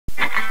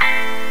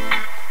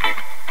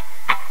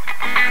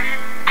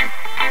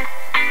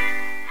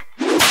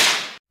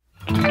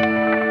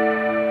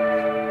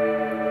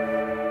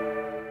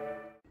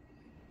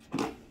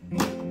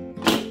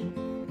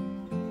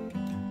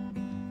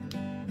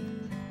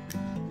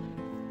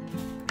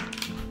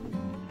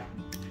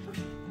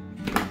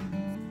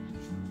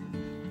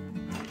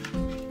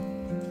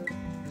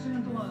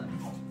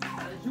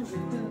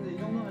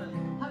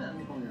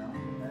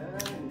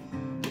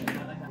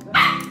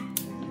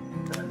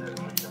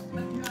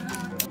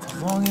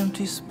long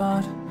empty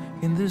spot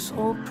in this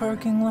old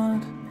parking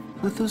lot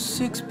with a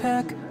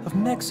six-pack of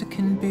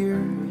Mexican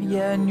beer.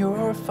 Yeah, and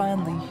you're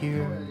finally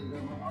here.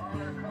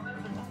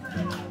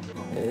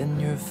 And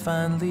you're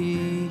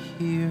finally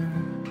here.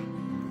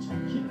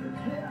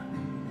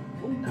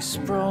 We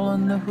sprawl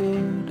on the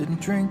hood and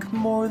drink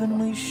more than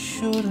we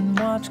should, and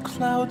watch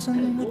clouds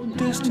in the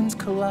distance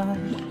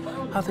collide,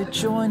 how they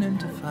join and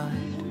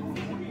divide.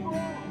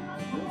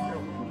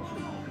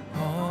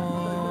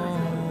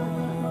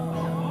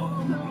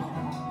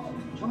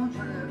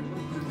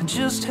 In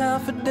just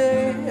half a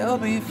day I'll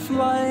be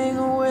flying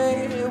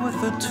away with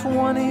the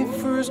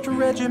 21st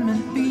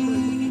Regiment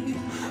B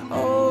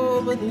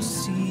over the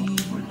sea.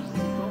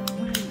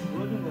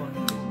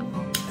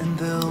 And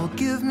they'll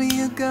give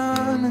me a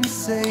gun and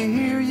say,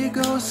 here you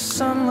go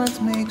son, let's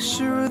make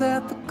sure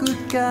that the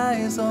good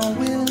guys all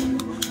win.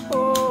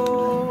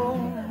 Oh,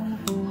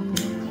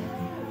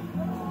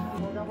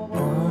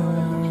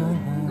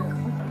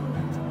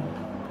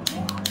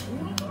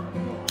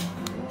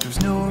 there's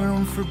no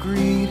room for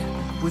greed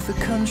with a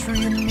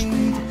country in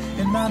need,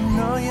 and I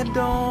know you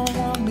don't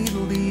want me to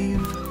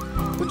leave,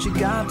 but you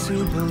got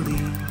to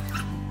believe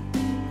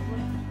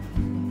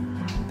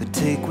they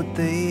take what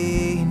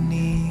they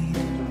need.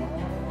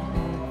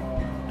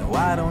 No,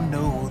 I don't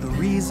know the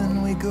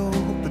reason we go,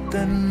 but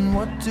then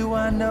what do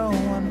I know?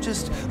 I'm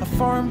just a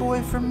farm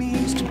boy from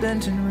East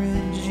Benton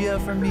Ridge. Yeah,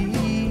 from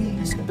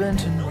East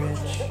Benton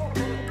Ridge.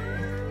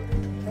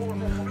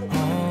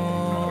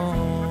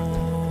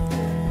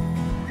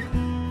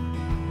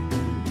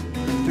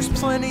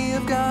 Plenty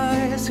of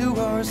guys who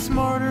are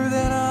smarter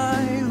than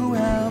I, who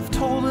have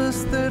told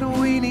us that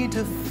we need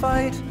to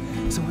fight,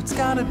 so it's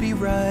gotta be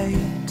right.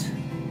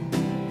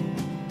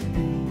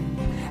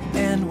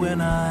 And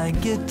when I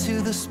get to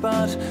the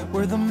spot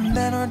where the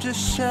men are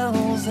just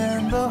shells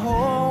and the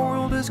whole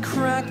world is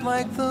cracked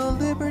like the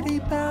Liberty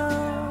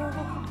Bell,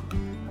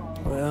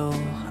 well,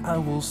 I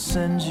will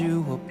send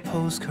you a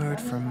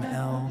postcard from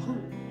hell.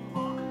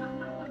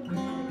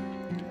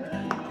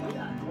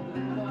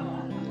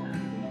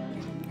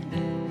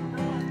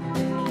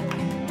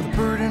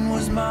 Burden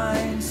was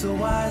mine,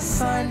 so I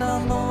signed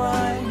on the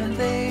line, and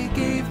they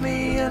gave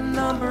me a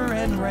number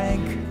and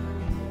rank.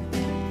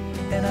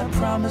 And I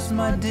promised,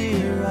 my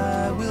dear,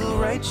 I will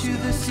write you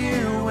this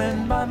year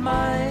when my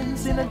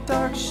mind's in a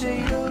dark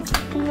shade of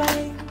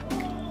blank.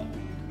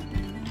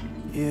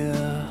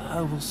 Yeah,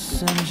 I will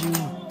send you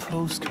a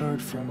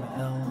postcard from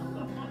hell.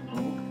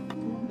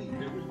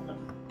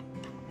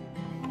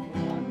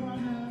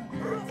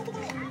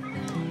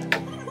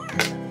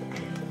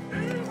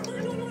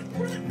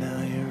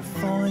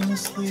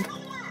 Asleep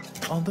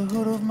on the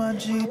hood of my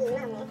Jeep,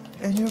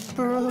 and you're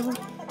burrowed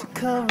to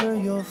cover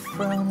your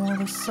frown while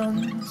the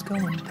sun's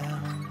going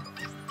down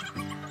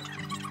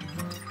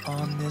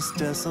on this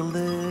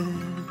desolate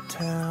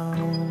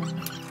town.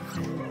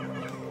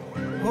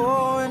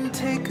 Oh, and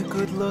take a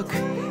good look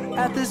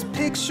at this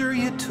picture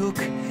you took,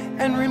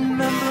 and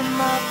remember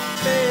my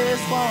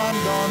face while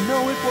I'm gone.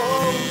 No, it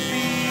won't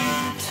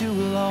be too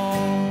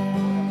long.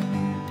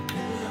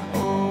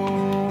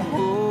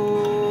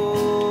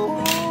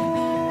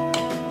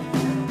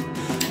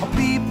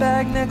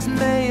 Back next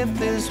May if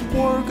this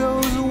war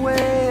goes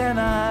away, and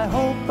I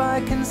hope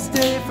I can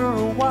stay for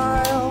a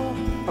while,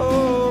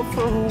 oh,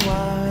 for a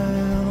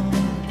while.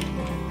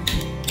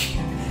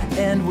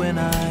 And when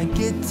I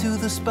get to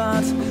the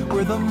spots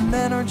where the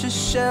men are just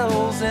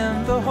shells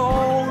and the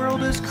whole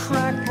world is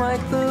cracked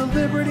like the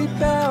Liberty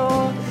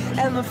Bell,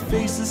 and the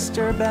faces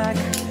stare back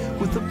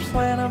with a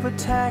plan of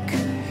attack,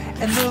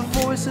 and the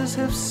voices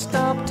have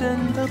stopped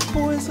and the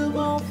boys have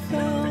all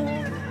fell,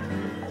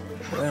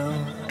 well,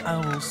 I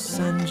will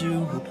send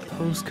you a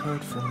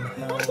postcard from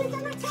hell.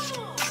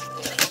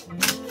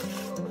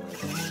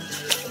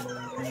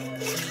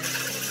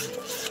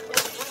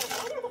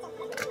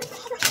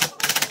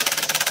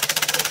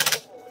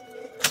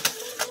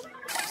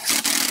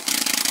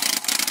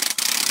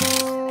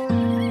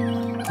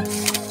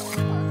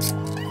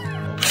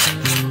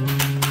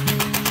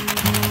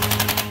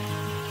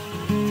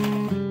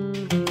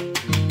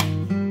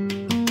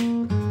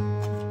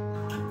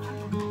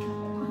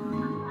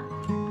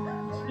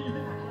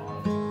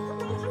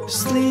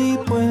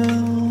 Sleep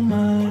well,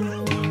 my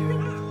dear,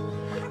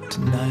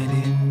 tonight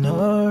in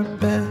our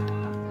bed,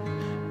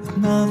 with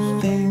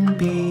nothing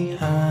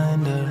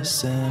behind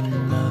us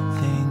and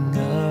nothing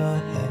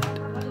ahead.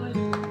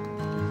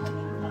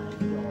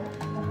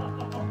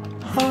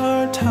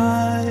 Our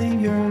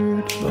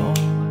tired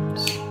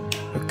bones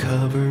are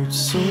covered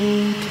so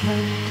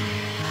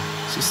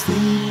tight, so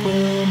sleep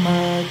well,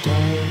 my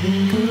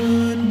darling,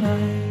 good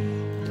night.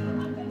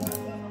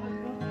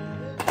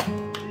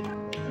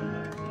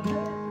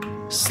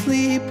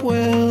 Sleep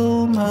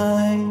well,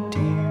 my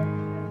dear,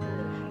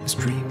 as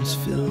dreams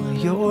fill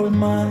your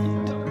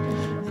mind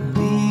and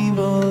leave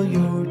all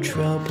your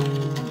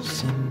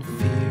troubles and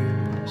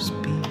fears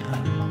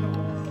behind.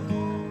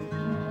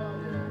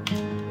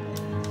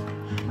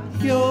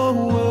 Your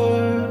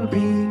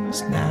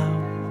worries now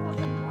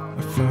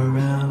are far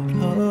out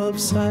of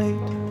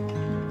sight,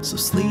 So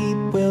sleep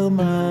well,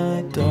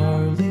 my darling.